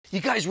You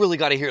guys really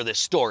got to hear this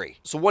story.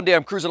 So one day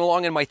I'm cruising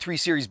along in my 3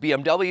 Series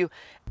BMW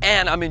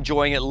and I'm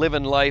enjoying it,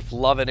 living life,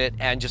 loving it,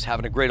 and just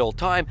having a great old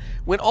time,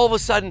 when all of a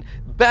sudden,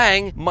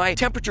 bang, my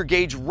temperature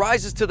gauge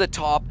rises to the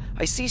top.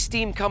 I see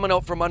steam coming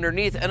out from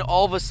underneath, and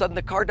all of a sudden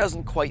the car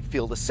doesn't quite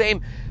feel the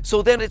same.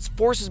 So then it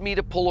forces me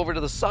to pull over to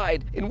the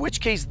side, in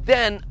which case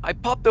then I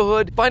pop the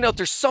hood, find out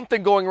there's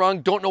something going wrong,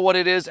 don't know what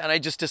it is, and I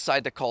just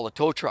decide to call a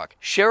tow truck.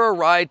 Share a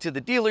ride to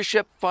the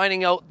dealership,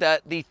 finding out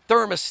that the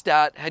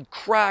thermostat had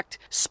cracked,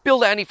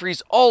 spilled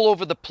antifreeze all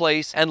over the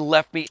place, and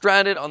left me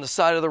stranded on the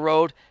side of the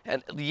road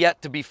and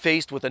yet to be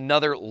faced with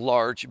another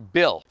large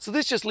bill. So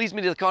this just leads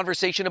me to the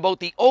conversation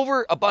about the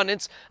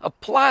overabundance of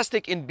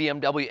plastic in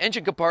BMW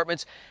engine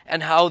compartments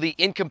and how the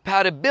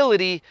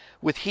incompatibility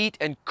with heat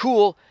and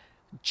cool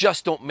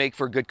just don't make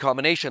for a good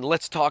combination.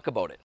 Let's talk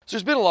about it. So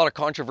there's been a lot of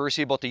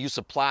controversy about the use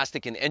of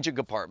plastic in engine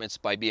compartments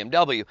by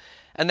BMW,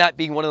 and that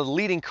being one of the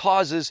leading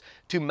causes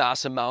to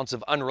mass amounts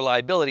of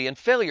unreliability and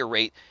failure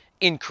rate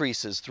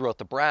increases throughout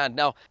the brand.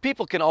 Now,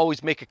 people can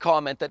always make a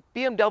comment that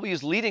BMW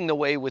is leading the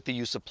way with the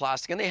use of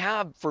plastic, and they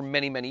have for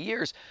many, many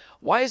years.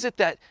 Why is it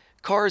that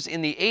cars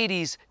in the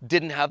 80s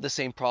didn't have the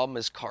same problem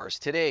as cars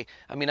today?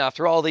 I mean,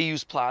 after all, they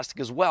use plastic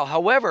as well.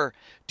 However,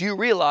 do you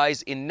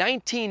realize in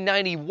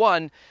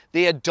 1991,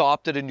 they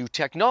adopted a new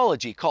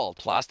technology called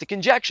plastic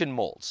injection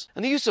molds?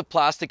 And the use of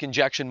plastic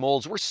injection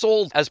molds were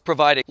sold as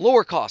providing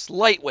lower cost,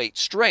 lightweight,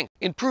 strength,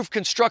 improved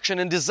construction,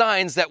 and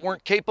designs that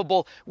weren't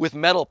capable with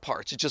metal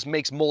parts. It just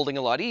makes molding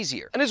a lot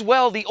easier. And as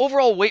well, the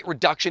overall weight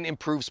reduction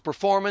improves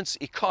performance,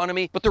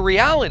 economy, but the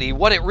reality,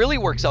 what it really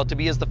works out to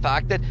be, is the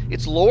fact that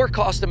it's lower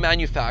cost to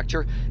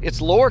manufacture, it's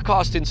lower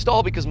cost to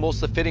install because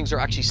most of the fittings are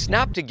actually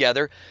snapped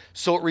together,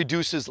 so it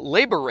reduces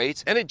labor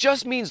rates, and it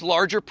just means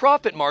larger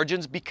profit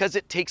margins because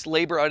it takes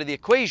labor out of the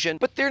equation,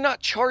 but they're not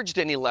charged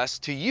any less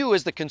to you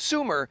as the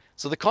consumer.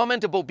 So the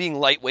comment about being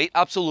lightweight,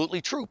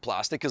 absolutely true.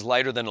 Plastic is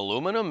lighter than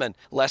aluminum, and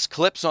less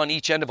clips on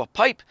each end of a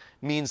pipe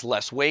means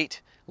less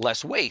weight,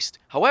 less waste.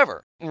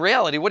 However, in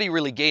reality, what are you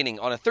really gaining?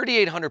 On a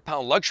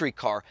 3,800-pound luxury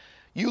car,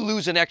 you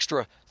lose an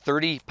extra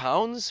 30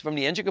 pounds from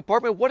the engine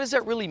compartment. What does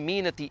that really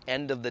mean at the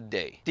end of the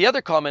day? The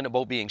other comment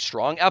about being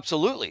strong,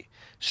 absolutely.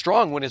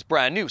 Strong when it's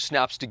brand new,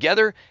 snaps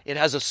together. It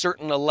has a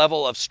certain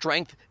level of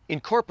strength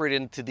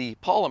incorporated into the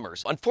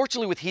polymers.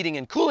 Unfortunately, with heating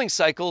and cooling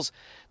cycles,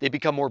 they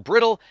become more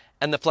brittle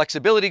and the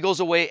flexibility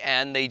goes away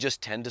and they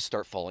just tend to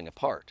start falling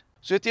apart.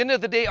 So at the end of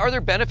the day, are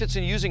there benefits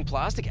in using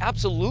plastic?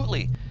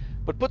 Absolutely.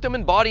 But put them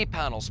in body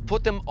panels,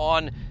 put them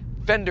on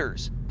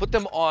fenders, put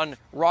them on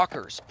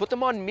rockers, put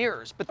them on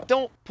mirrors, but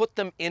don't put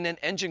them in an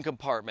engine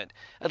compartment.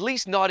 At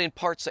least not in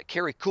parts that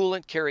carry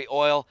coolant, carry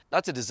oil.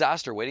 That's a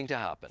disaster waiting to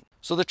happen.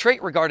 So the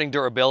trait regarding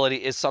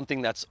durability is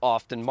something that's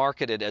often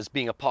marketed as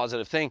being a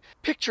positive thing.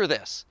 Picture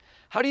this.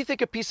 How do you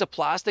think a piece of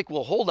plastic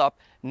will hold up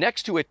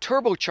next to a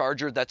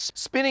turbocharger that's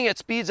spinning at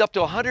speeds up to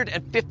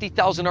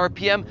 150,000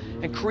 RPM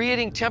and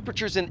creating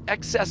temperatures in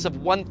excess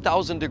of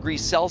 1,000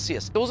 degrees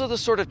Celsius? Those are the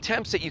sort of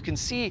temps that you can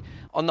see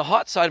on the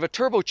hot side of a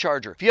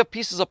turbocharger. If you have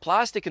pieces of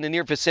plastic in the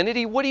near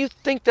vicinity, what do you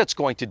think that's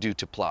going to do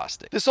to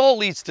plastic? This all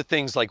leads to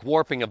things like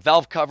warping of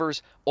valve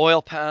covers,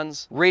 oil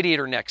pans,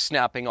 radiator necks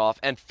snapping off,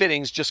 and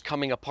fittings just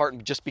coming apart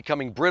and just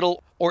becoming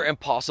brittle or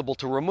impossible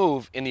to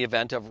remove in the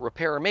event of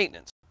repair or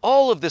maintenance.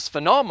 All of this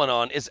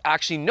phenomenon is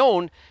actually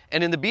known,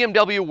 and in the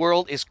BMW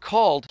world is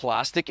called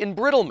plastic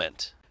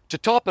embrittlement. To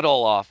top it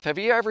all off, have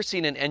you ever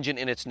seen an engine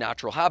in its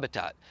natural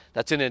habitat?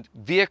 That's in a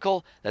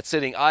vehicle that's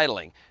sitting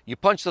idling. You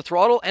punch the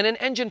throttle and an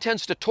engine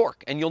tends to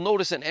torque, and you'll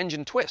notice an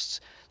engine twists.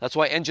 That's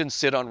why engines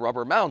sit on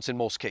rubber mounts in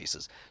most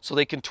cases, so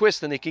they can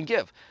twist and they can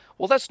give.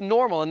 Well, that's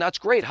normal and that's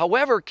great.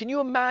 However, can you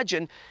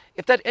imagine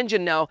if that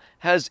engine now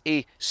has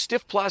a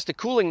stiff plastic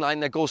cooling line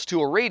that goes to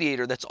a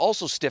radiator that's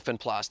also stiff in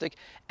plastic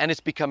and it's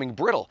becoming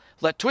brittle?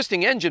 That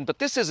twisting engine, but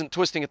this isn't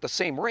twisting at the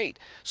same rate.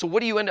 So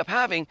what do you end up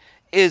having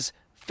is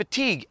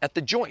fatigue at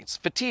the joints.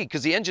 Fatigue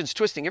because the engine's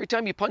twisting. Every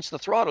time you punch the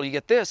throttle, you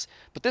get this,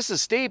 but this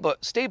is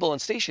stable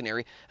and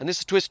stationary, and this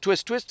is twist,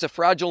 twist, twist. It's a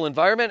fragile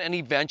environment and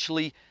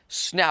eventually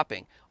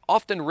snapping.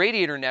 Often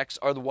radiator necks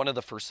are one of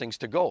the first things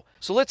to go.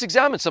 So let's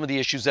examine some of the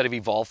issues that have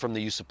evolved from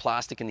the use of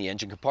plastic in the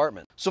engine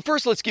compartment. So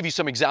first, let's give you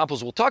some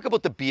examples. We'll talk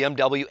about the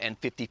BMW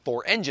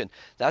M52 engine.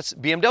 That's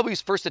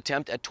BMW's first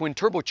attempt at twin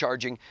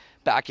turbocharging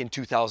back in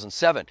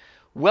 2007.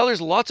 Well,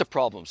 there's lots of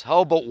problems.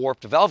 How about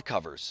warped valve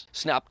covers,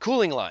 snapped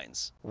cooling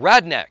lines,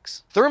 rad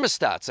necks,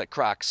 thermostats that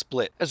crack,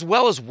 split, as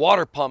well as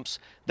water pumps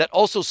that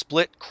also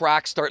split,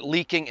 crack, start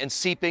leaking and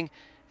seeping.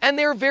 And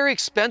they're very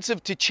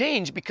expensive to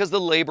change because the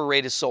labor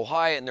rate is so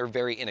high and they're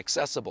very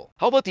inaccessible.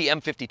 How about the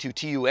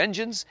M52tu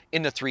engines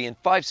in the 3 and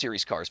 5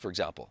 Series cars, for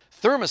example?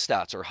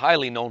 Thermostats are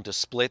highly known to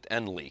split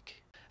and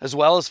leak. As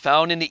well as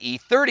found in the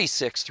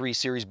E36 3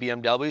 Series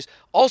BMWs,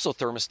 also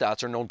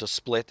thermostats are known to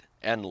split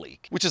and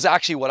leak, which is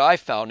actually what I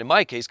found in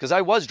my case because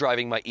I was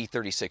driving my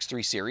E36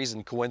 3 Series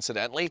and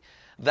coincidentally,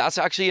 that's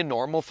actually a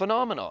normal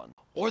phenomenon.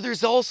 Or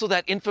there's also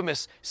that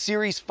infamous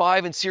Series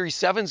 5 and Series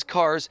 7's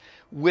cars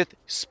with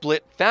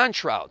split fan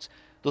shrouds.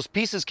 Those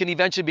pieces can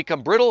eventually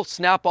become brittle,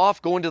 snap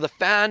off, go into the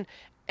fan,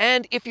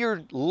 And if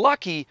you're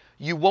lucky,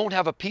 you won't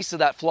have a piece of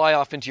that fly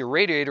off into your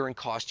radiator and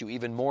cost you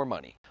even more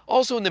money.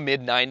 Also in the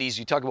mid-90s,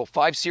 you talk about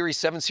 5 Series,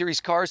 7 Series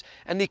cars,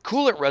 and the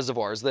coolant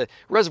reservoirs, the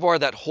reservoir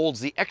that holds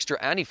the extra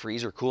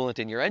antifreeze or coolant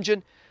in your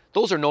engine,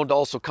 those are known to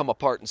also come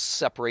apart and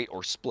separate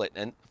or split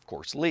and, of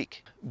course,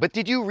 leak. But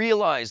did you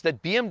realize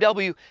that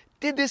BMW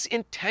did this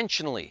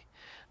intentionally?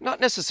 Not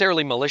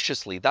necessarily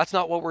maliciously, that's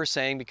not what we're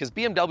saying, because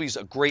BMW is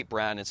a great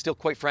brand and still,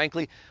 quite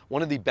frankly,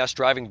 one of the best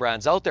driving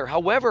brands out there.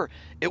 However,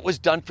 it was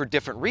done for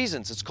different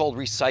reasons. It's called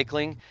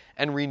recycling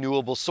and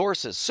renewable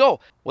sources. So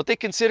what they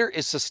consider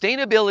is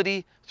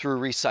sustainability through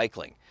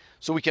recycling.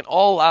 So we can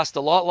all last a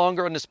lot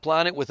longer on this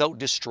planet without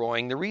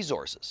destroying the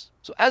resources.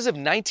 So as of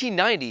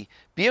 1990,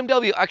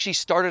 BMW actually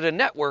started a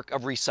network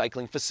of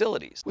recycling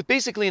facilities with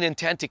basically an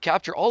intent to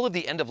capture all of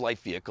the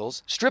end-of-life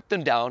vehicles, strip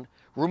them down,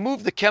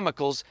 remove the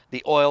chemicals,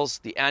 the oils,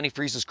 the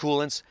antifreezes,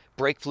 coolants,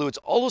 brake fluids,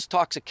 all those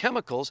toxic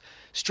chemicals,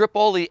 strip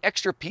all the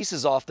extra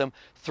pieces off them,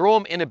 throw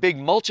them in a big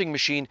mulching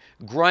machine,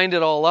 grind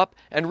it all up,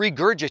 and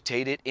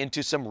regurgitate it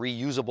into some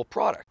reusable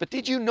product. But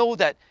did you know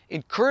that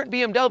in current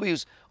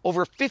BMWs,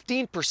 over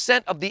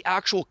 15% of the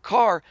actual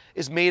car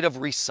is made of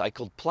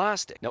recycled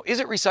plastic? Now, is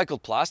it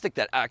recycled plastic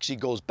that actually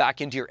goes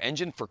back into your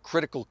engine for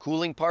critical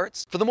cooling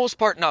parts? For the most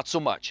part, not so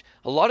much.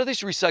 A lot of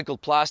this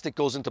recycled plastic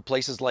goes into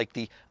places like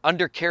the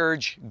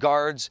undercarriage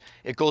guards,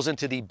 it goes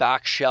into the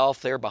back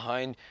shelf there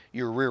behind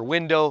your rear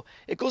window,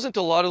 it goes into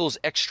a lot of those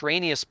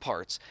extraneous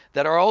parts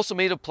that are also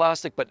made of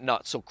plastic but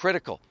not so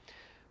critical.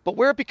 But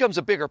where it becomes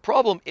a bigger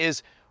problem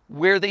is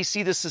where they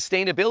see the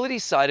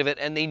sustainability side of it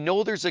and they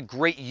know there's a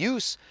great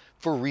use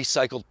for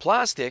recycled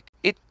plastic.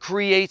 It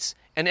creates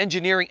an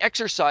engineering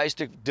exercise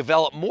to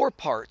develop more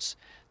parts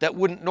that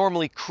wouldn't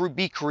normally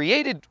be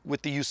created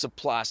with the use of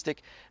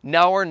plastic,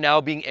 are now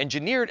being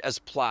engineered as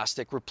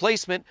plastic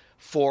replacement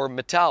for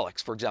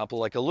metallics, for example,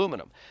 like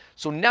aluminum.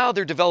 So now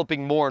they're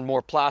developing more and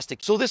more plastic.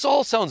 So this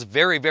all sounds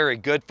very, very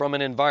good from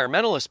an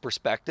environmentalist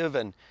perspective.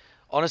 And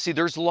honestly,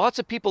 there's lots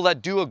of people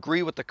that do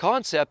agree with the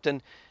concept.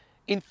 And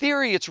in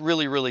theory, it's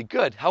really, really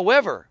good.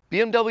 However,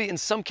 BMW in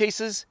some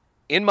cases,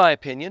 in my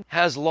opinion,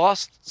 has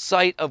lost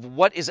sight of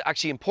what is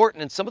actually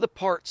important, and some of the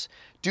parts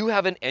do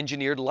have an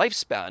engineered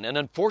lifespan, and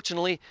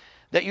unfortunately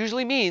that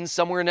usually means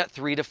somewhere in that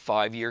 3 to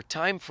 5 year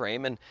time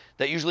frame, and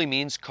that usually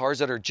means cars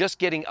that are just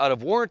getting out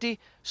of warranty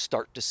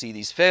start to see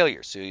these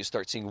failures. So you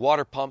start seeing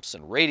water pumps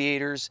and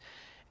radiators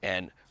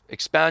and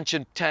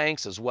expansion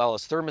tanks as well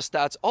as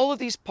thermostats. All of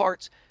these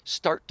parts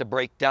start to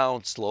break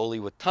down slowly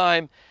with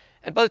time.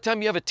 And by the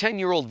time you have a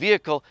 10-year-old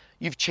vehicle,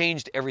 you've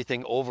changed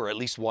everything over at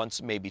least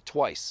once, maybe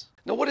twice.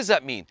 Now, what does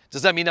that mean?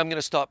 Does that mean I'm going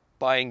to stop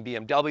buying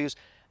BMWs?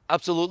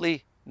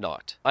 Absolutely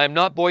not. I am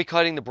not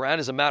boycotting the brand.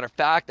 As a matter of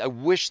fact, I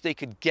wish they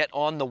could get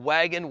on the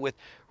wagon with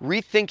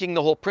rethinking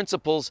the whole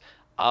principles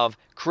of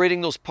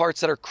creating those parts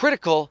that are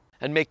critical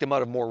and make them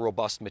out of more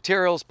robust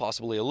materials,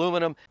 possibly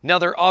aluminum. Now,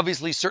 there are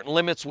obviously certain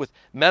limits with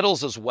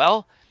metals as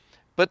well.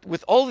 But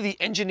with all of the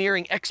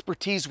engineering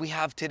expertise we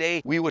have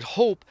today, we would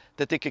hope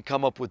that they could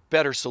come up with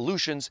better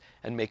solutions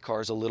and make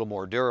cars a little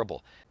more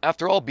durable.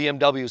 After all,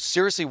 BMW is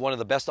seriously one of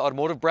the best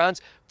automotive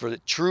brands for the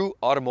true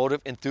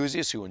automotive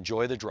enthusiasts who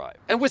enjoy the drive.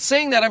 And with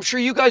saying that, I'm sure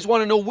you guys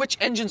want to know which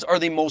engines are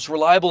the most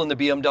reliable in the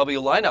BMW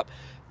lineup.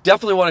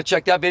 Definitely want to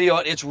check that video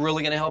out. It's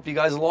really going to help you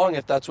guys along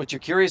if that's what you're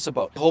curious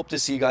about. Hope to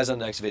see you guys on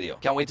the next video.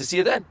 Can't wait to see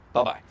you then.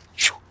 Bye-bye.